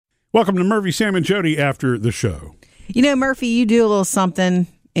Welcome to Murphy, Sam, and Jody after the show. You know, Murphy, you do a little something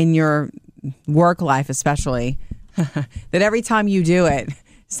in your work life, especially, that every time you do it,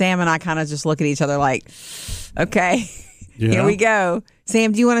 Sam and I kind of just look at each other like, okay, here we go.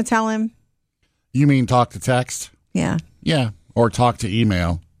 Sam, do you want to tell him? You mean talk to text? Yeah. Yeah, or talk to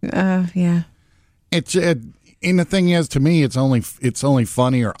email. Yeah. And the thing is, to me, it's only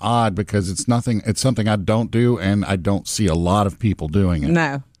funny or odd because it's something I don't do, and I don't see a lot of people doing it.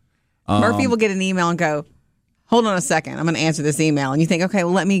 No. Murphy will get an email and go, hold on a second, I'm going to answer this email. And you think, okay,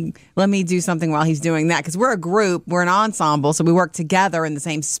 well, let me do something while he's doing that. Because we're a group, we're an ensemble, so we work together in the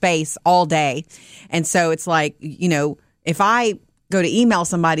same space all day. And so it's like, you know, if I go to email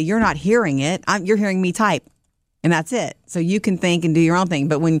somebody, you're not hearing it. You're hearing me type. And that's it. So you can think and do your own thing.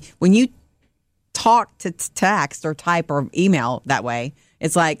 But when you talk to text or type or email that way,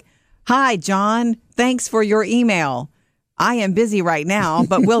 it's like, hi, John, thanks for your email. I am busy right now,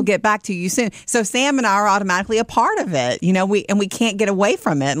 but we'll get back to you soon. So Sam and I are automatically a part of it, you know, we can't get away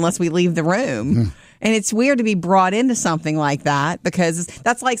from it unless we leave the room. And it's weird to be brought into something like that because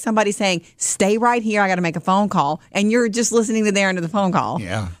that's like somebody saying, stay right here, I got to make a phone call. And you're just listening to their end of the phone call.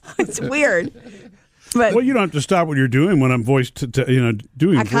 Yeah. It's weird. But well, you don't have to stop what you're doing when I'm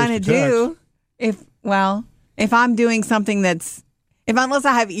doing I kind of do. If I'm doing something unless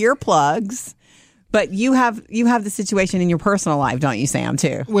I have earplugs. But you have the situation in your personal life, don't you, Sam,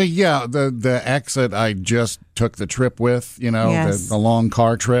 too? Well, yeah, the ex that I just took the trip with, Yes. the long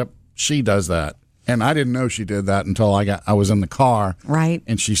car trip, she does that. And I didn't know she did that until I was in the car. Right.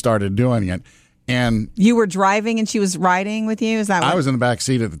 And she started doing it. And you were driving and she was riding with you? Is that what? I was in the back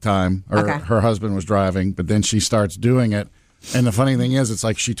seat at the time, or her husband was driving, but then she starts doing it. And the funny thing is, it's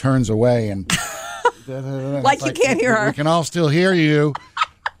like she turns away and... like you can't hear her. We can all still hear you.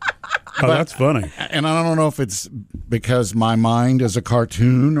 Oh, that's funny. And I don't know if it's because my mind is a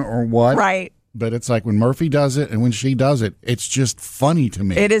cartoon or what. Right. But it's like when Murphy does it and when she does it, it's just funny to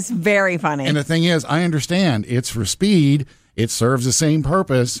me. It is very funny. And the thing is, I understand it's for speed. It serves the same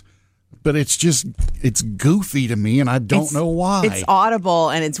purpose. But it's goofy to me, and I don't know why. It's audible,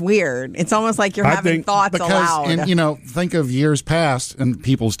 and it's weird. It's almost like you're having thoughts aloud. And, think of years past, and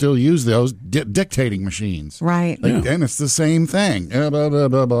people still use those dictating machines. Right. And it's the same thing. Blah, blah, blah,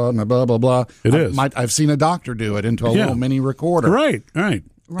 blah, blah, blah, blah, blah. It is. I've seen a doctor do it into a little mini recorder. Right. Right.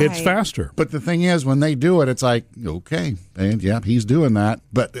 It's faster. But the thing is, when they do it, it's like, okay, and yeah, he's doing that.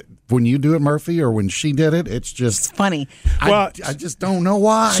 But when you do it, Murphy, or when she did it, it's just funny. I just don't know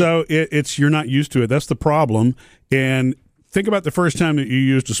why. So you're not used to it. That's the problem. And think about the first time that you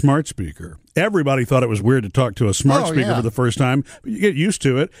used a smart speaker. Everybody thought it was weird to talk to a smart speaker for the first time. But you get used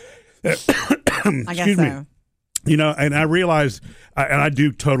to it. I guess so. You know, and I realize, and I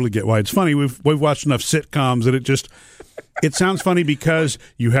do totally get why it's funny. We've watched enough sitcoms that it sounds funny because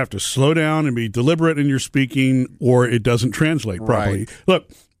you have to slow down and be deliberate in your speaking, or it doesn't translate properly. Right. Look,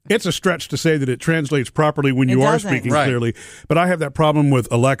 it's a stretch to say that it translates properly when you are speaking clearly, but I have that problem with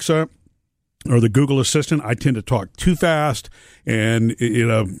Alexa or the Google Assistant. I tend to talk too fast, and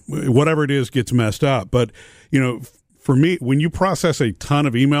whatever it is gets messed up. But for me, when you process a ton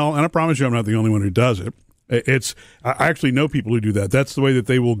of email, and I promise you, I'm not the only one who does it. I actually know people who do that. That's the way that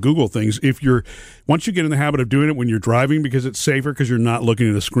they will Google things. Once you get in the habit of doing it when you're driving, because it's safer because you're not looking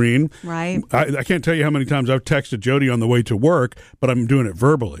at a screen. Right. I can't tell you how many times I've texted Jody on the way to work, but I'm doing it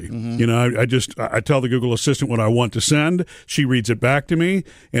verbally. Mm-hmm. I tell the Google Assistant what I want to send. She reads it back to me,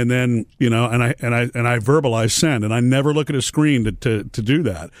 and then and I verbalize send, and I never look at a screen to do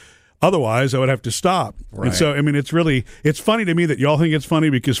that. Otherwise, I would have to stop. Right. And so, it's funny to me that y'all think it's funny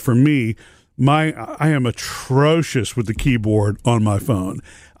because for me, I am atrocious with the keyboard on my phone.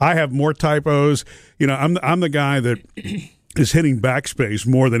 I have more typos. I'm the guy that is hitting backspace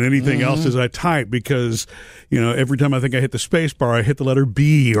more than anything else as I type because, every time I think I hit the space bar, I hit the letter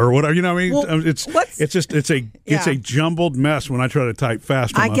B or whatever. Well, it's a jumbled mess when I try to type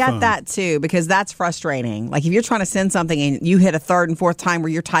fast on my phone. I get that too because that's frustrating. Like if you're trying to send something and you hit a third and fourth time where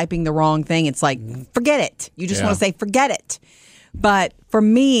you're typing the wrong thing, it's like, forget it. You just want to say, forget it. But for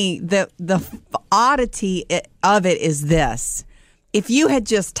me, the oddity of it is this. If you had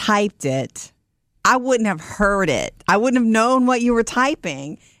just typed it, I wouldn't have heard it. I wouldn't have known what you were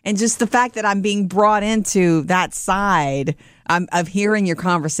typing. And just the fact that I'm being brought into that side of hearing your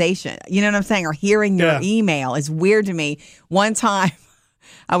conversation, you know what I'm saying, or hearing your email is weird to me. One time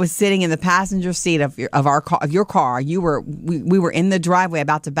I was sitting in the passenger seat of your car. We were in the driveway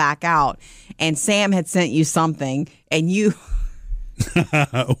about to back out, and Sam had sent you something, and you...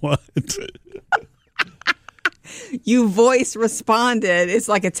 What? You voice responded. It's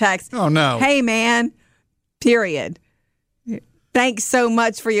like a text. Oh, no. Hey, man. Period. thanks so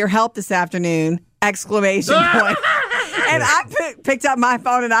much for your help this afternoon! Exclamation point. And I picked up my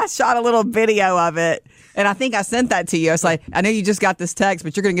phone and I shot a little video of it. And I think I sent that to you. I was like, I know you just got this text,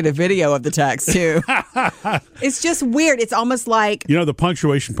 but you're going to get a video of the text, too. It's just weird. It's almost like... the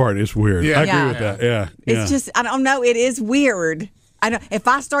punctuation part is weird. Yeah. I agree with that. Yeah. It's just, I don't know. It is weird. If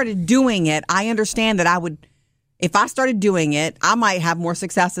I started doing it, I understand that I would... If I started doing it, I might have more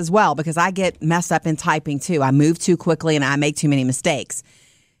success as well because I get messed up in typing, too. I move too quickly and I make too many mistakes.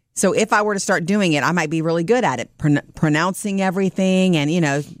 So if I were to start doing it, I might be really good at it, pronouncing everything and,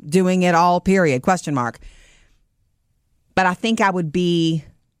 doing it all, period, question mark. But I think I would be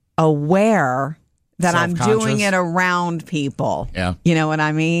aware that I'm doing it around people. Yeah. You know what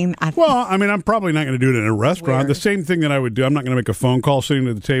I mean? I'm probably not going to do it in a restaurant. The same thing that I would do. I'm not going to make a phone call sitting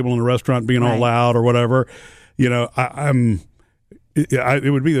at the table in a restaurant being all loud or whatever. It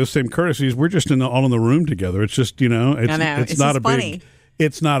would be those same courtesies. We're just all in the room together. It's just, it's not a funny. big...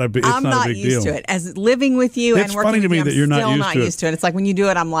 It's not a big deal. I'm not used to it. As living with you and working with you, I'm still not used to it. It's like when you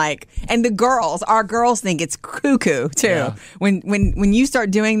do it, I'm like, and our girls think it's cuckoo too. Yeah. When you start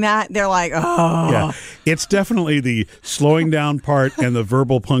doing that, they're like, oh. Yeah. It's definitely the slowing down part and the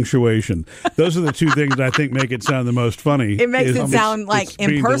verbal punctuation. Those are the two things that I think make it sound the most funny. It makes it sound like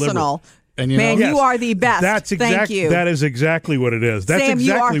impersonal. And you are the best. Thank you. That is exactly what it is. That's Sam,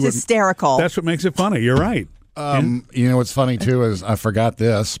 exactly you are hysterical. That's what makes it funny. You're right. What's funny too is I forgot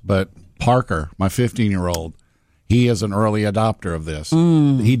this, but Parker, my 15-year-old, he is an early adopter of this.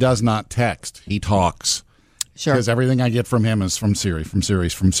 He does not text; he talks. Sure, because everything I get from him is from Siri.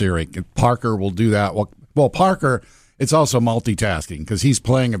 Parker will do that. Well, Parker, it's also multitasking because he's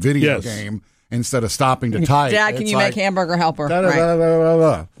playing a video game instead of stopping to type. Dad, can you make hamburger helper?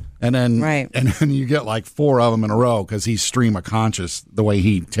 And then you get like 4 of them in a row because he's stream of conscious the way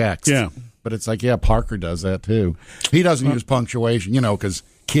he texts. Yeah. But it's like, Parker does that too. He doesn't use punctuation, because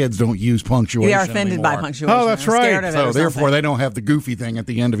kids don't use punctuation. They are offended anymore. by punctuation. Oh, that's right. So therefore, they don't have the goofy thing at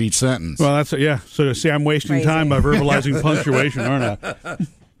the end of each sentence. Well, that's So see, I'm wasting time by verbalizing punctuation, aren't I?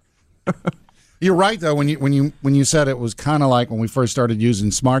 You're right though when you said it was kind of like when we first started using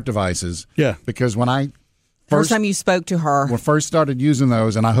smart devices. Yeah. Because when I first time you spoke to her, when I first started using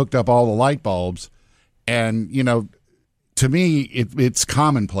those, and I hooked up all the light bulbs, and to me, it's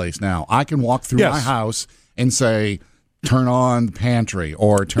commonplace now. I can walk through my house and say, turn on the pantry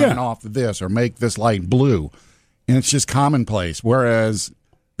or turn off this or make this light blue. And it's just commonplace. Whereas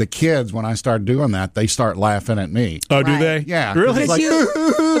the kids, when I start doing that, they start laughing at me. Oh, do they? Yeah. Really?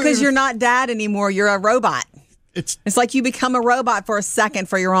 Because you're not dad anymore. You're a robot. It's like you become a robot for a second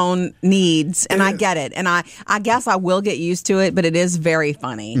for your own needs. And I get it. And I guess I will get used to it, but it is very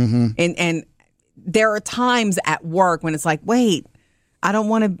funny. Mm-hmm. And there are times at work when it's like, wait, I don't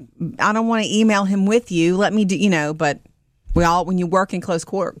want to email him with you. Let me do, but when you work in close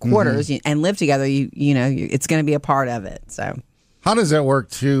quarters and live together, it's going to be a part of it. So how does that work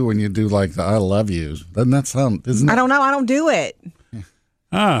too when you do like the I love yous? Doesn't that sound, isn't it? I don't know. I don't do it.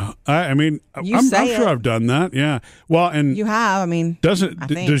 I'm sure I've done that. Yeah. Well, and you have.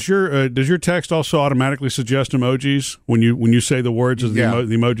 does your text also automatically suggest emojis when you say the words as the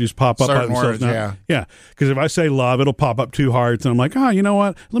emojis pop up by themselves? Words, yeah. Because if I say love, it'll pop up 2 hearts, and I'm like, you know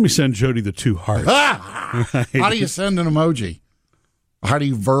what? Let me send Jody the 2 hearts. Right. How do you send an emoji? How do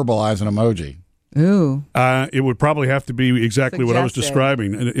you verbalize an emoji? Ooh. It would probably have to be exactly what I was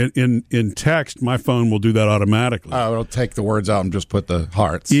describing. In text, my phone will do that automatically. Oh, it'll take the words out and just put the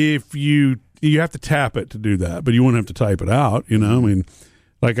hearts. If you have to tap it to do that, but you won't have to type it out.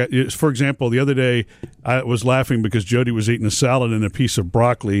 For example, the other day I was laughing because Jody was eating a salad and a piece of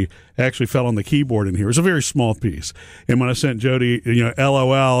broccoli actually fell on the keyboard in here. It was a very small piece. And when I sent Jody,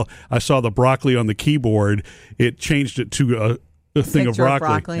 LOL, I saw the broccoli on the keyboard. It changed it to a thing of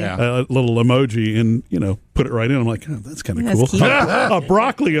broccoli. A little emoji, and put it right in. I'm like, that's kind of cool. Cute. A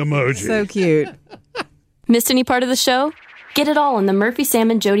broccoli emoji. So cute. Missed any part of the show? Get it all on the Murphy,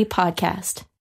 Sam, and Jody podcast.